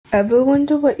Ever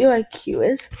wonder what your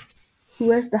IQ is?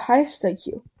 Who has the highest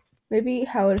IQ? Maybe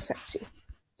how it affects you.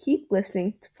 Keep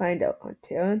listening to find out on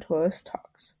Taylor and Taurus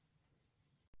Talks.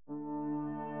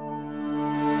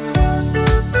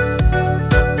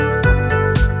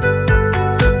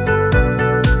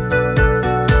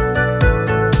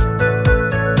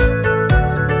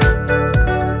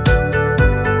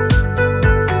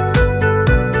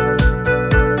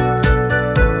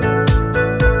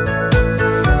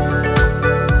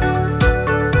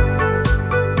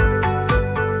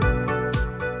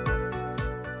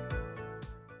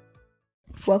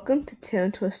 Welcome to Taylor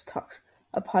and Taurus Talks,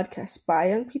 a podcast by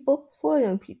young people for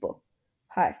young people.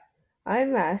 Hi,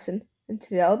 I'm Madison, and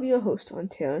today I'll be your host on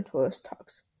Taylor and Taurus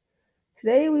Talks.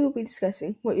 Today we will be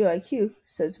discussing what your IQ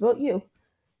says about you.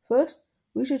 First,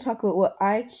 we should talk about what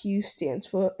IQ stands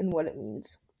for and what it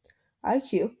means.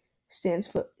 IQ stands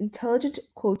for Intelligent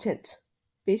Quotient.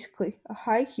 Basically, a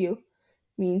high IQ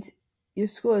means your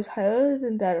score is higher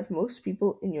than that of most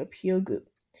people in your peer group.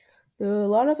 There are a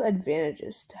lot of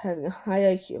advantages to having a high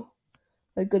IQ,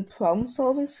 like good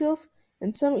problem-solving skills,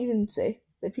 and some even say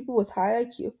that people with high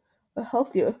IQ are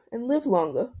healthier and live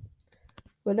longer.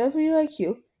 Whatever your IQ,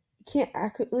 you can't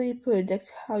accurately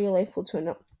predict how your life will turn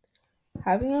out.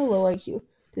 Having a low IQ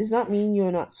does not mean you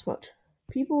are not smart.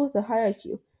 People with a high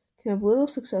IQ can have little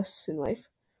success in life,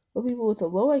 while people with a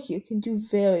low IQ can do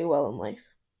very well in life.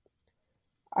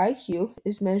 IQ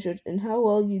is measured in how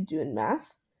well you do in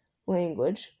math,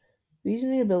 language,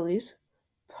 reasoning abilities,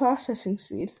 processing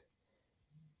speed,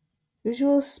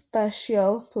 visual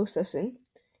spatial processing,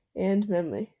 and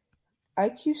memory.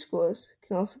 IQ scores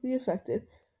can also be affected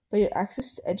by your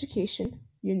access to education,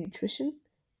 your nutrition,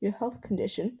 your health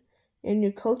condition, and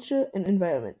your culture and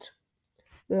environment.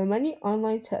 There are many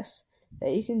online tests that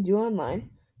you can do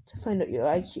online to find out your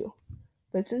IQ,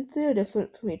 but since they are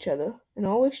different from each other and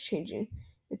always changing,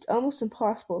 it's almost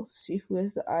impossible to see who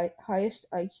has the highest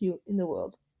IQ in the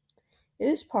world. It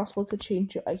is possible to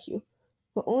change your IQ,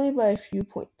 but only by a few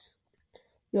points.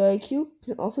 Your IQ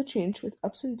can also change with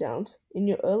ups and downs in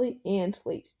your early and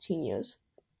late teen years.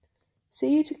 Say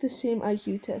you took the same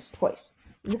IQ test twice.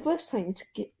 The first time you took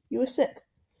it, you were sick.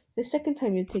 The second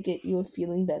time you take it, you were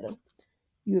feeling better.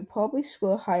 You would probably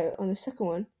score higher on the second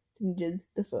one than you did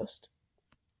the first.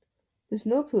 There's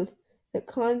no proof that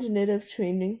cognitive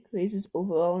training raises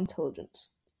overall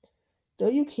intelligence, though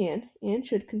you can and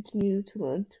should continue to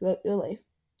learn throughout your life.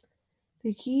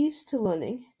 The keys to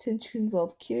learning tend to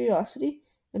involve curiosity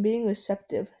and being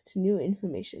receptive to new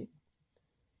information.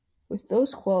 With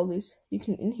those qualities, you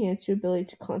can enhance your ability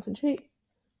to concentrate,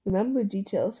 remember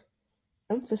details,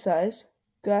 emphasize,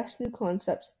 grasp new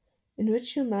concepts,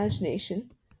 enrich your imagination,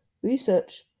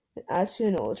 research, and add to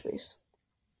your knowledge base.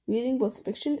 Reading both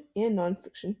fiction and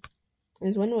nonfiction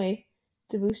is one way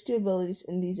to boost your abilities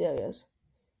in these areas.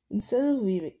 Instead of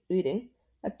reading,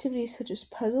 activities such as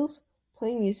puzzles,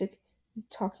 playing music, and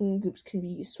talking in groups can be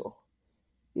useful.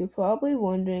 You're probably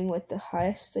wondering what the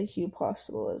highest IQ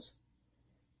possible is.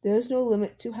 There is no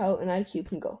limit to how an IQ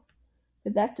can go,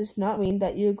 but that does not mean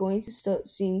that you're going to start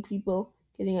seeing people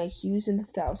getting IQs in the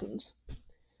thousands.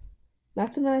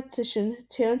 Mathematician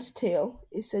Terence Tao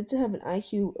is said to have an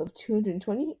IQ of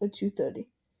 220 or 230.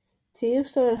 Tao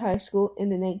started high school in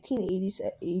the 1980s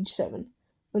at age 7,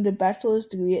 earned a bachelor's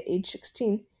degree at age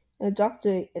 16, and a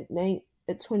doctorate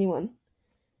at 21.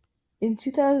 In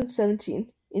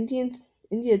 2017,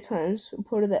 India Times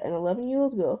reported that an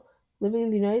 11-year-old girl living in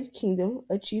the United Kingdom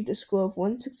achieved a score of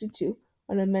 162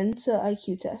 on a Mensa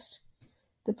IQ test.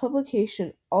 The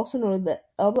publication also noted that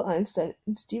Albert Einstein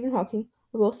and Stephen Hawking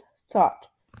were both thought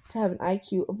to have an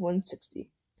IQ of 160.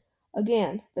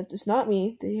 Again, that does not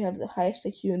mean that you have the highest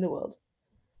IQ in the world.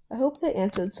 I hope that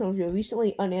answered some of your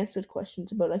recently unanswered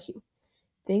questions about IQ.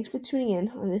 Thanks for tuning in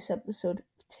on this episode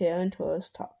of Taylor and Taurus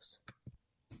Talks.